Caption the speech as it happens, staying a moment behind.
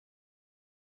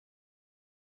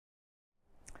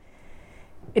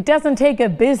It doesn't take a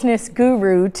business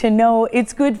guru to know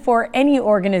it's good for any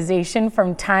organization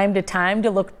from time to time to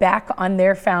look back on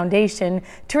their foundation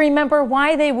to remember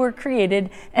why they were created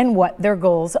and what their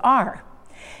goals are.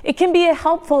 It can be a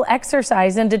helpful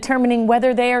exercise in determining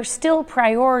whether they are still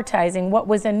prioritizing what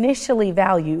was initially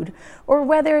valued or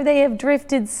whether they have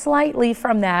drifted slightly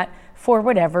from that for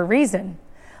whatever reason.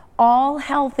 All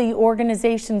healthy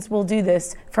organizations will do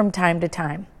this from time to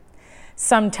time.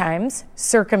 Sometimes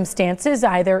circumstances,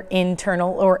 either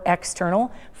internal or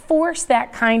external, force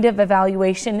that kind of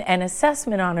evaluation and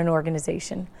assessment on an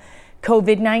organization.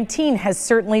 COVID-19 has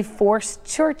certainly forced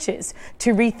churches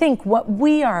to rethink what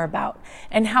we are about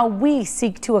and how we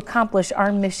seek to accomplish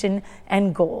our mission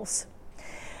and goals.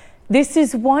 This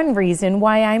is one reason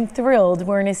why I'm thrilled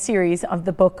we're in a series of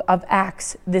the book of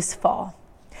Acts this fall.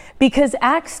 Because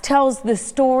Acts tells the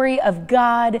story of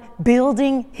God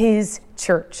building his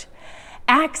church.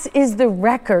 Acts is the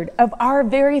record of our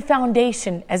very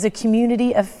foundation as a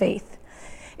community of faith.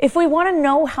 If we want to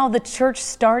know how the church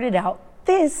started out,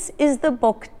 this is the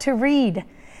book to read.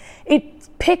 It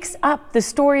picks up the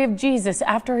story of Jesus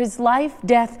after his life,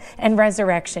 death, and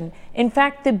resurrection. In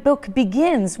fact, the book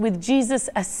begins with Jesus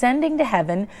ascending to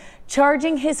heaven,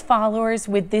 charging his followers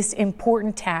with this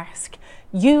important task.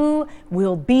 You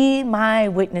will be my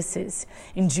witnesses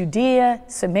in Judea,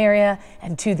 Samaria,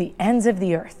 and to the ends of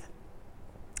the earth.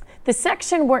 The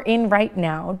section we're in right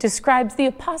now describes the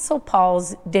Apostle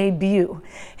Paul's debut,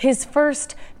 his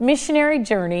first missionary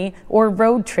journey or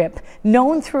road trip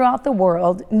known throughout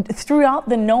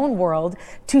the known world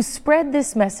to spread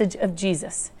this message of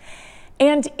Jesus.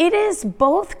 And it is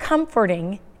both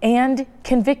comforting and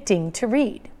convicting to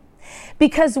read.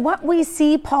 Because what we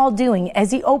see Paul doing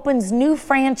as he opens new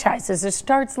franchises or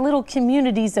starts little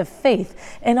communities of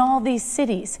faith in all these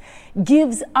cities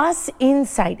gives us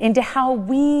insight into how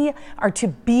we are to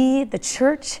be the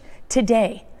church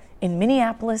today in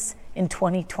Minneapolis in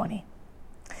 2020.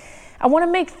 I want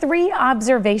to make 3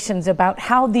 observations about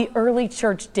how the early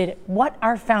church did it, what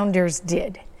our founders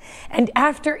did. And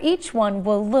after each one,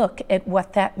 we'll look at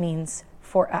what that means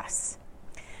for us.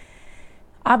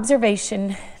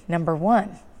 Observation number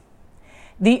 1.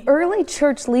 The early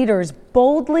church leaders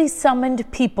boldly summoned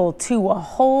people to a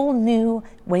whole new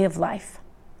way of life.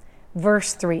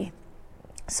 Verse 3.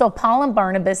 So Paul and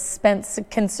Barnabas spent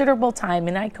considerable time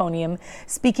in Iconium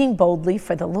speaking boldly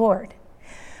for the Lord.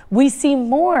 We see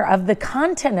more of the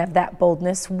content of that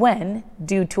boldness when,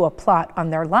 due to a plot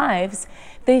on their lives,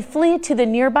 they flee to the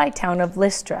nearby town of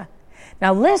Lystra.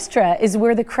 Now, Lystra is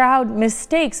where the crowd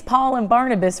mistakes Paul and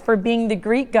Barnabas for being the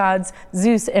Greek gods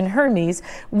Zeus and Hermes,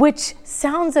 which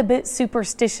sounds a bit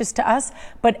superstitious to us,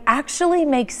 but actually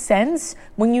makes sense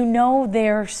when you know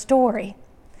their story.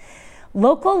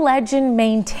 Local legend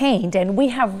maintained, and we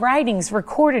have writings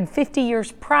recorded 50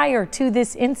 years prior to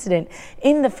this incident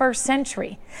in the 1st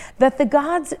century, that the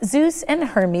gods Zeus and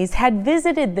Hermes had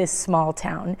visited this small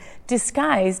town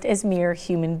disguised as mere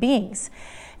human beings.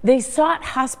 They sought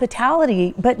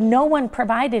hospitality, but no one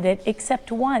provided it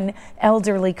except one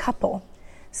elderly couple.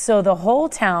 So the whole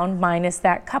town, minus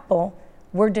that couple,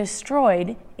 were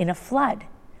destroyed in a flood.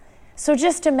 So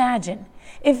just imagine,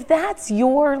 if that's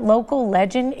your local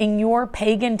legend in your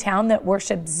pagan town that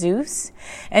worships Zeus,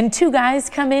 and 2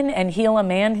 guys come in and heal a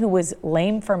man who was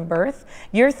lame from birth,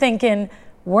 you're thinking,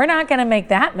 we're not going to make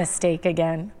that mistake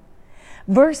again.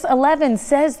 Verse 11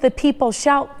 says the people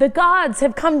shout, the gods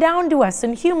have come down to us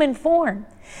in human form,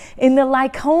 in the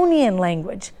Lycaonian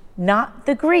language, not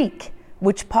the Greek,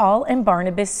 which Paul and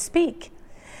Barnabas speak.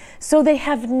 So they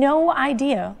have no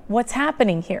idea what's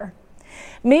happening here.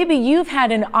 Maybe you've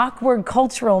had an awkward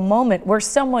cultural moment where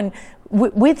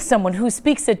with someone who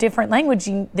speaks a different language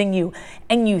than you,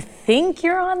 and you think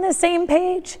you're on the same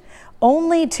page,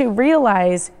 only to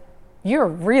realize you're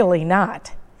really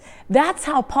not. That's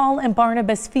how Paul and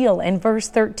Barnabas feel in verse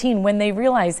 13 when they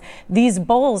realize these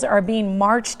bowls are being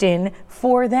marched in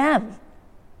for them.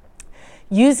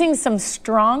 Using some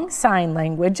strong sign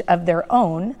language of their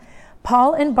own,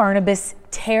 Paul and Barnabas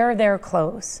tear their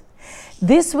clothes.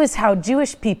 This was how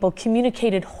Jewish people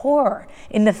communicated horror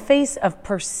in the face of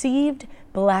perceived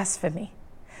blasphemy.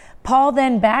 Paul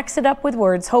then backs it up with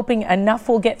words, hoping enough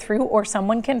will get through or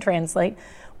someone can translate.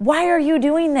 Why are you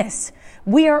doing this?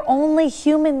 We are only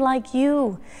human like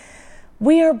you.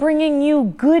 We are bringing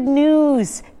you good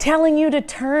news, telling you to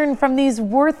turn from these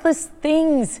worthless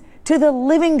things to the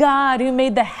living God who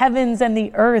made the heavens and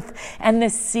the earth and the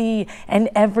sea and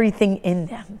everything in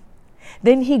them.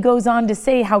 Then he goes on to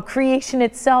say how creation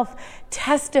itself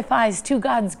testifies to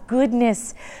God's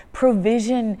goodness,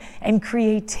 provision, and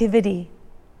creativity.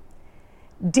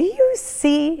 Do you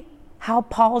see how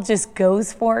Paul just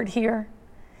goes for it here?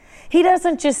 He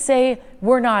doesn't just say,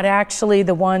 we're not actually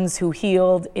the ones who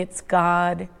healed, it's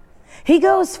God. He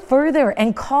goes further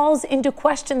and calls into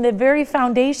question the very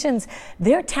foundations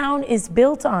their town is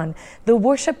built on, the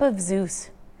worship of Zeus.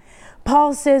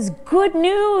 Paul says, good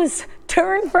news,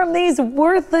 turn from these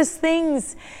worthless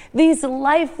things, these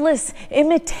lifeless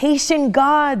imitation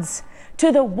gods,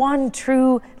 to the one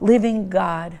true living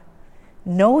God.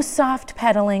 No soft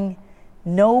pedaling,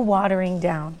 no watering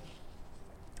down.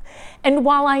 And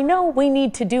while I know we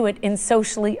need to do it in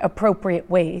socially appropriate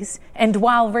ways, and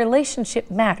while relationship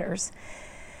matters,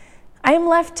 I am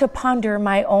left to ponder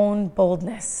my own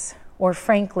boldness, or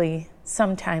frankly,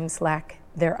 sometimes lack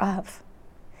thereof.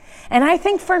 And I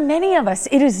think for many of us,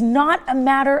 it is not a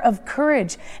matter of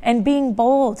courage and being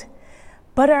bold,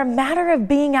 but a matter of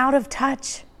being out of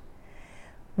touch.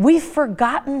 We've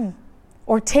forgotten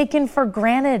or taken for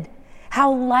granted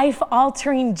how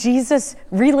life-altering Jesus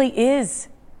really is.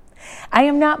 I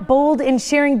am not bold in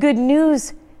sharing good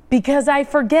news because I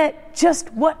forget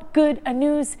just what good a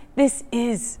news this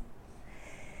is.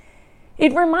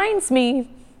 It reminds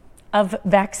me of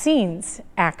vaccines,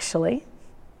 actually.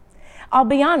 I'll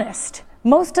be honest,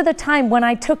 most of the time when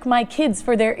I took my kids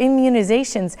for their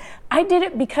immunizations, I did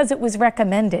it because it was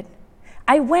recommended.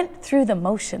 I went through the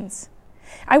motions.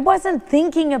 I wasn't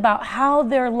thinking about how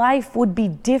their life would be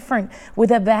different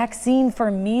with a vaccine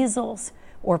for measles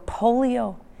or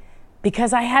polio,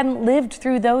 because I hadn't lived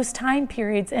through those time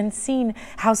periods and seen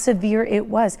how severe it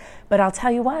was. But I'll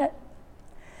tell you what,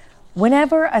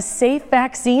 whenever a safe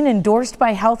vaccine endorsed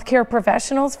by healthcare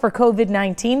professionals for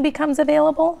COVID-19 becomes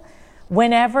available,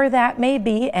 whenever that may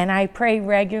be, and I pray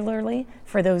regularly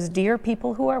for those dear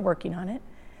people who are working on it,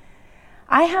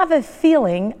 I have a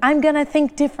feeling I'm going to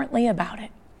think differently about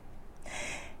it.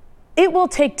 It will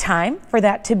take time for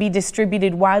that to be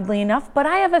distributed widely enough, but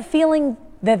I have a feeling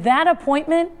that that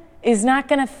appointment is not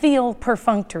going to feel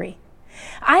perfunctory.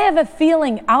 I have a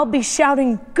feeling I'll be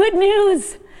shouting, good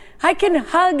news! I can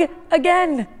hug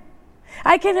again.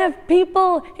 I can have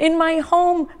people in my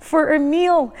home for a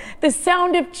meal. The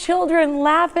sound of children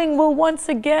laughing will once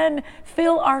again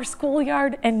fill our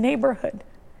schoolyard and neighborhood.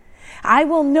 I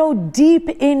will know deep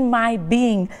in my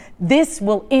being this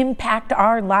will impact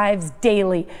our lives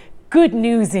daily. Good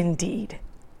news indeed.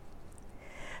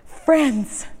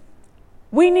 Friends,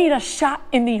 we need a shot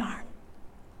in the arm.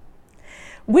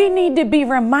 We need to be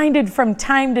reminded from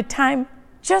time to time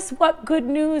just what good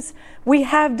news we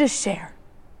have to share.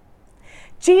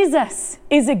 Jesus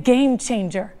is a game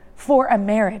changer for a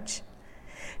marriage.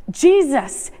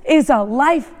 Jesus is a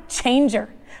life changer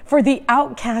for the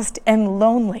outcast and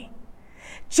lonely.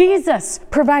 Jesus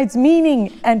provides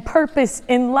meaning and purpose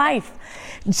in life.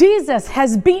 Jesus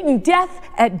has beaten death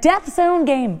at death's own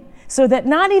game so that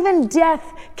not even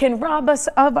death can rob us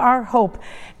of our hope.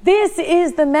 This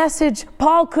is the message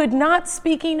Paul could not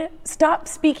stop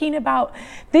speaking about.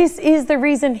 This is the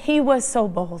reason he was so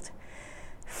bold.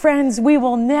 Friends, we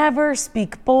will never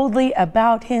speak boldly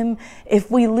about him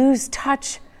if we lose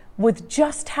touch with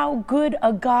just how good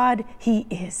a God he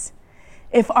is.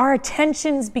 If our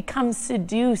attentions become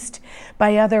seduced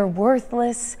by other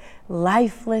worthless,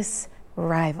 lifeless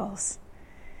rivals.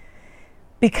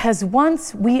 Because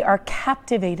once we are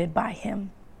captivated by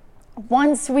him,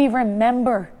 once we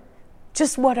remember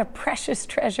just what a precious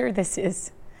treasure this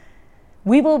is,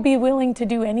 we will be willing to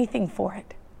do anything for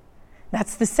it.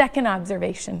 That's the second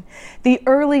observation. The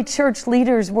early church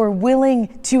leaders were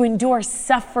willing to endure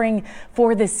suffering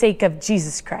for the sake of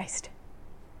Jesus Christ.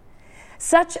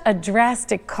 Such a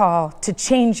drastic call to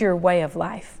change your way of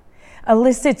life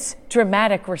elicits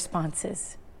dramatic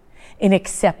responses in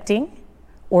accepting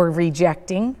or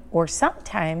rejecting or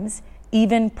sometimes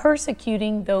even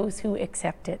persecuting those who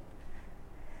accept it.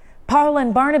 Paul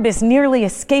and Barnabas nearly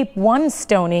escape one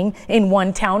stoning in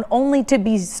one town only to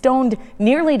be stoned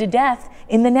nearly to death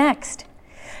in the next.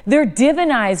 They're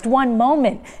divinized one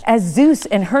moment as Zeus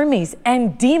and Hermes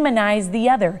and demonized the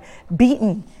other,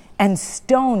 beaten and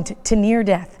stoned to near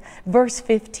death. Verse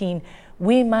 15,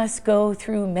 we must go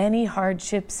through many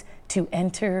hardships to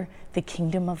enter the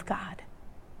kingdom of God.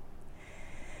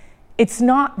 It's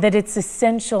not that it's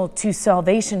essential to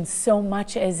salvation so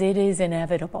much as it is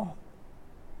inevitable.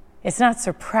 It's not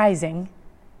surprising.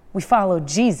 We follow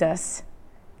Jesus.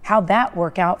 How'd that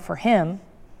work out for him?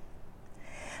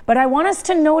 But I want us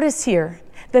to notice here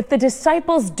that the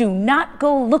disciples do not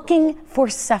go looking for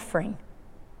suffering.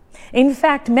 In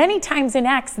fact, many times in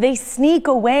Acts, they sneak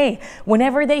away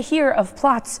whenever they hear of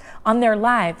plots on their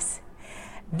lives.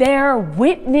 They're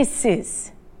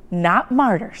witnesses, not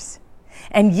martyrs.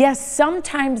 And yes,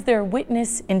 sometimes their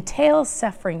witness entails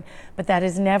suffering, but that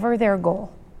is never their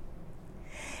goal.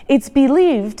 It's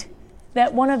believed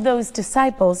that one of those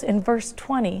disciples in verse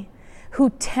 20 who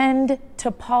tend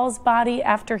to Paul's body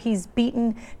after he's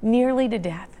beaten nearly to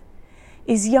death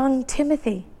is young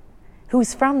Timothy,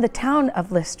 who's from the town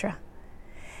of Lystra.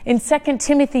 In 2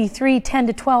 Timothy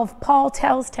 3:10-12, Paul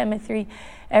tells Timothy,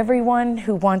 everyone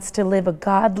who wants to live a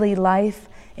godly life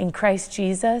in Christ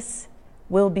Jesus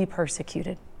will be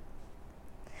persecuted.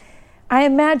 I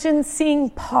imagine seeing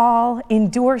Paul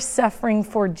endure suffering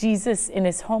for Jesus in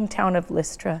his hometown of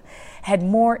Lystra had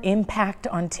more impact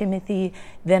on Timothy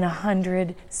than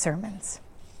 100 sermons.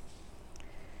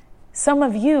 Some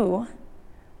of you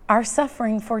are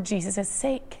suffering for Jesus'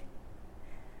 sake.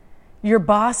 Your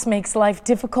boss makes life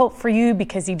difficult for you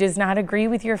because he does not agree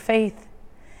with your faith.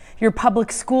 Your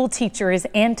public school teacher is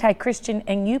anti-Christian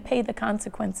and you pay the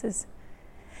consequences.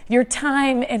 Your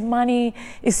time and money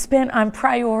is spent on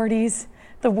priorities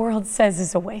the world says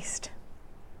is a waste.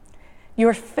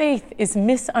 Your faith is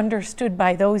misunderstood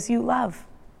by those you love.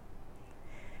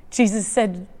 Jesus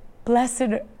said,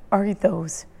 "Blessed are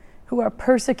those who are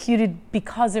persecuted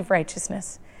because of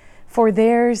righteousness, for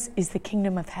theirs is the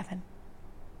kingdom of heaven."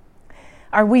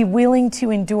 Are we willing to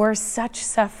endure such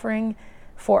suffering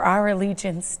for our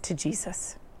allegiance to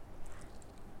Jesus?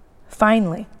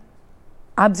 Finally,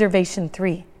 observation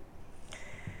 3.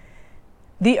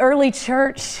 The early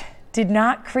church did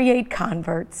not create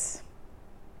converts,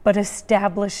 but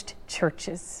established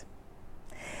churches.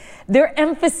 Their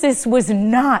emphasis was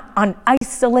not on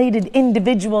isolated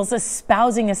individuals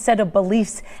espousing a set of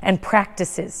beliefs and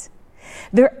practices.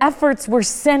 Their efforts were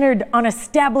centered on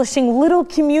establishing little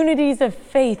communities of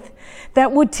faith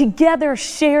that would together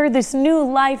share this new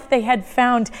life they had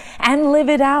found and live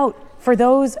it out for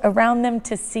those around them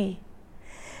to see.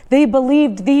 They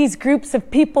believed these groups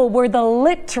of people were the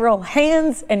literal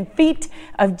hands and feet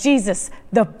of Jesus,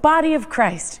 the body of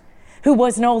Christ, who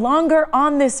was no longer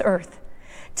on this earth,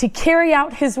 to carry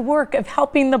out his work of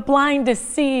helping the blind to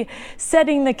see,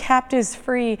 setting the captives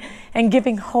free, and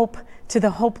giving hope to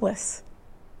the hopeless.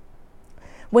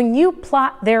 When you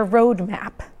plot their road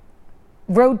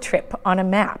trip on a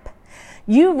map,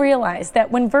 you realize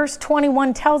that when verse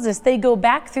 21 tells us they go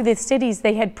back through the cities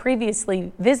they had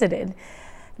previously visited,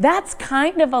 that's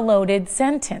kind of a loaded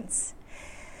sentence.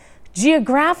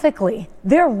 Geographically,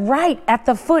 they're right at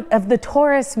the foot of the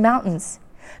Taurus Mountains.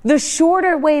 The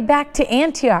shorter way back to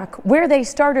Antioch, where they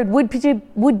started, would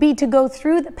be to go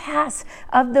through the pass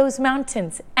of those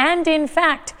mountains. And in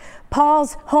fact,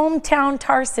 Paul's hometown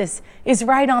Tarsus is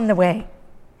right on the way.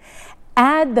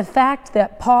 Add the fact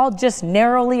that Paul just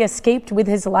narrowly escaped with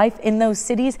his life in those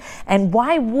cities, and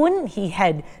why wouldn't he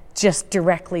head just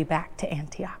directly back to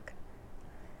Antioch?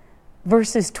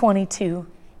 Verses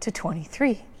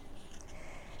 22-23.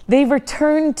 They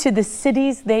returned to the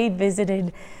cities they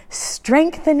visited,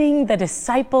 strengthening the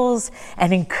disciples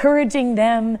and encouraging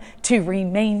them to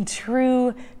remain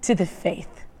true to the faith.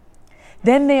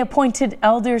 Then they appointed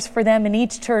elders for them in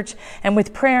each church, and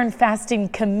with prayer and fasting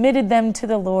committed them to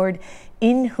the Lord,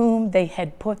 in whom they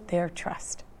had put their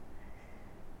trust.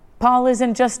 Paul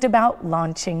isn't just about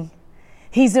launching,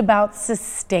 he's about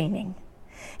sustaining.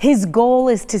 His goal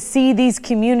is to see these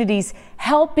communities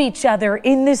help each other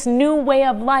in this new way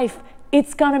of life.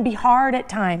 It's going to be hard at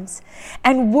times,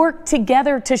 and work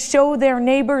together to show their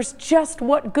neighbors just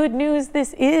what good news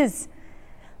this is.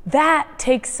 That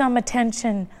takes some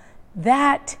attention.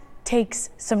 That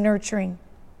takes some nurturing.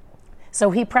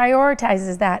 So he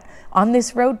prioritizes that on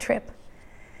this road trip.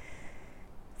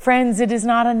 Friends, it is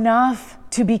not enough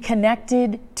to be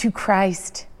connected to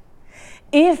Christ.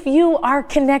 If you are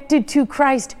connected to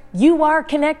Christ, you are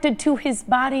connected to his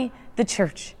body, the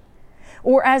church.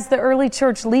 Or as the early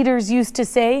church leaders used to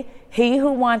say, he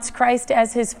who wants Christ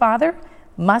as his father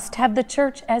must have the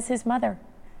church as his mother.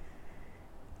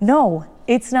 No,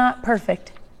 it's not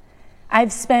perfect.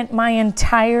 I've spent my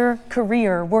entire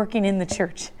career working in the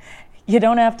church. You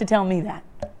don't have to tell me that.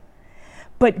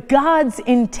 But God's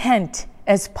intent,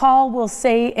 as Paul will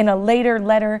say in a later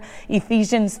letter,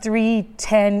 Ephesians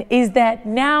 3:10, is that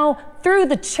now through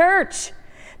the church,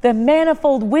 the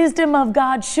manifold wisdom of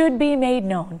God should be made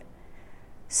known.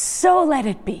 So let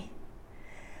it be.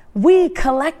 We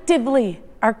collectively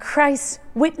are Christ's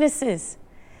witnesses.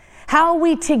 How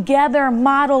we together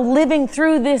model living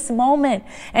through this moment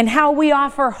and how we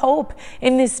offer hope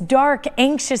in this dark,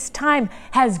 anxious time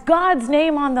has God's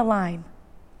name on the line.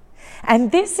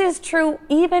 And this is true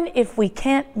even if we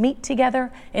can't meet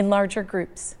together in larger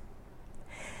groups.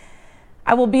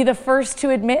 I will be the first to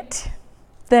admit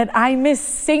that I miss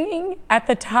singing at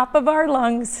the top of our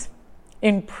lungs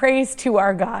in praise to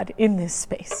our God in this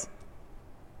space.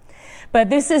 But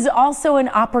this is also an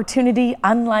opportunity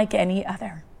unlike any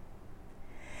other.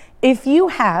 If you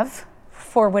have,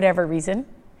 for whatever reason,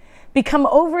 become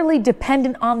overly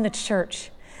dependent on the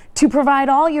church to provide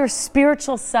all your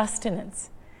spiritual sustenance,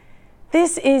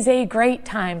 this is a great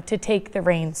time to take the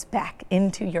reins back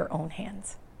into your own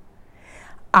hands.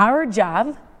 Our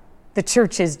job, the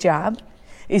church's job,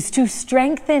 is to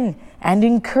strengthen and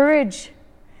encourage.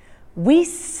 We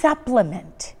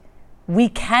supplement. We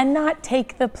cannot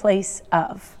take the place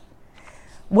of.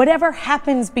 Whatever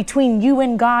happens between you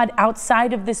and God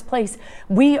outside of this place,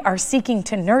 we are seeking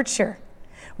to nurture.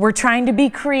 We're trying to be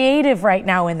creative right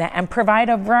now in that and provide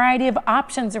a variety of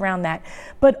options around that.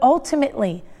 But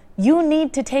ultimately, you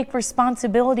need to take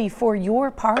responsibility for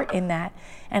your part in that,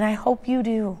 and I hope you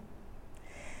do.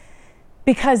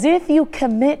 Because if you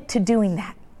commit to doing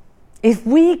that, if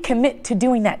we commit to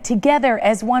doing that together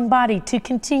as one body to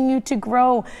continue to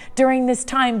grow during this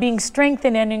time, being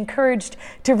strengthened and encouraged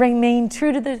to remain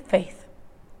true to the faith,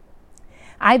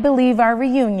 I believe our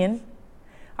reunion,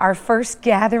 our first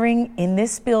gathering in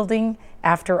this building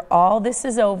after all this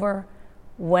is over,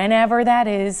 whenever that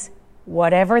is,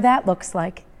 whatever that looks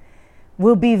like,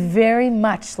 will be very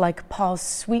much like Paul's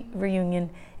sweet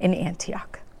reunion in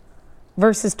Antioch.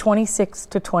 Verses 26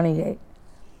 to 28.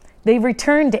 They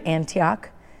returned to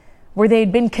Antioch, where they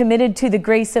had been committed to the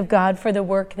grace of God for the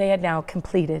work they had now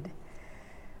completed.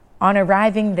 On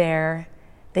arriving there,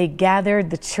 they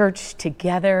gathered the church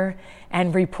together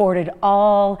and reported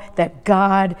all that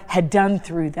God had done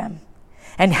through them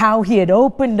and how he had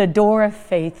opened the door of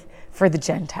faith for the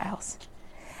Gentiles.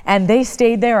 And they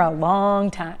stayed there a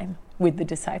long time with the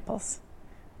disciples.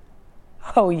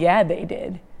 Oh yeah, they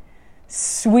did.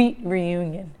 Sweet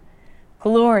reunion.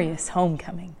 Glorious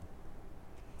homecoming.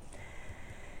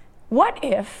 What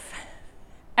if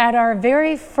at our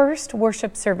very first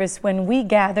worship service, when we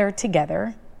gather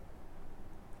together,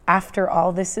 after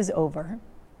all this is over,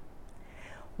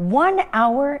 1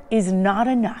 hour is not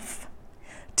enough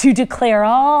to declare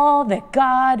all that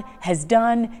God has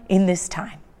done in this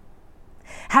time?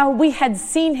 How we had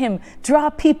seen him draw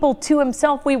people to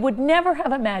himself we would never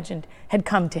have imagined had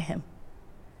come to him.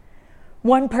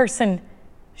 One person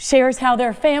shares how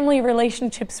their family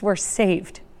relationships were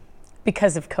saved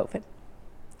because of COVID.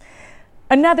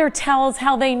 Another tells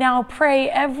how they now pray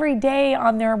every day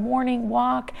on their morning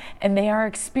walk, and they are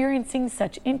experiencing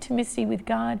such intimacy with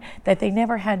God that they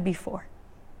never had before.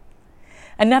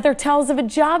 Another tells of a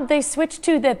job they switched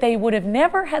to that they would have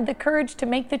never had the courage to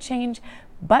make the change,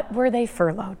 but were they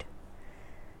furloughed.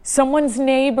 Someone's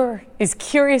neighbor is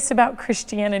curious about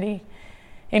Christianity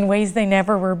in ways they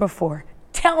never were before.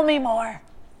 Tell me more.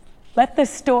 Let the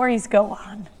stories go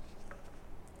on.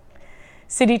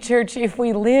 City Church, if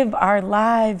we live our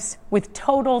lives with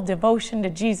total devotion to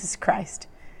Jesus Christ,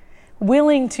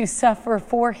 willing to suffer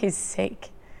for his sake,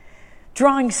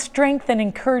 drawing strength and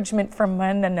encouragement from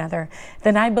one another,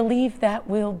 then I believe that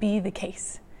will be the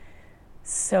case.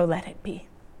 So let it be.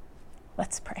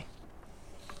 Let's pray.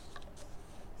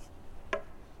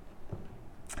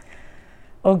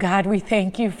 Oh God, we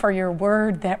thank you for your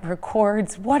word that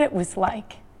records what it was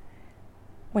like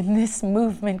when this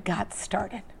movement got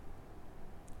started.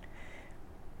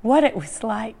 What it was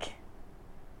like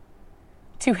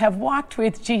to have walked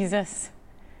with Jesus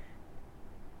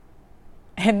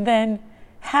and then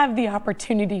have the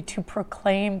opportunity to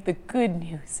proclaim the good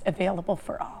news available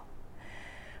for all.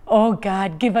 Oh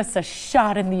God, give us a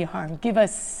shot in the arm. Give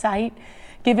us sight.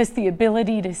 Give us the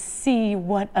ability to see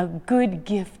what a good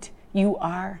gift you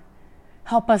are.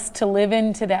 Help us to live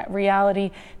into that reality,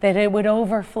 that it would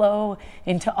overflow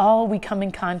into all we come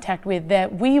in contact with,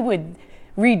 that we would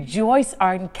rejoice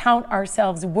and count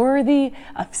ourselves worthy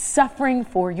of suffering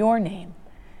for your name,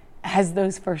 as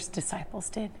those first disciples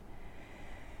did.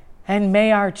 And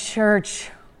may our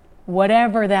church,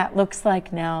 whatever that looks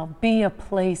like now, be a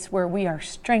place where we are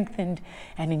strengthened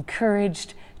and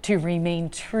encouraged to remain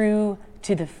true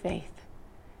to the faith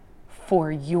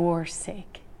for your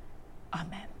sake.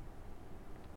 Amen.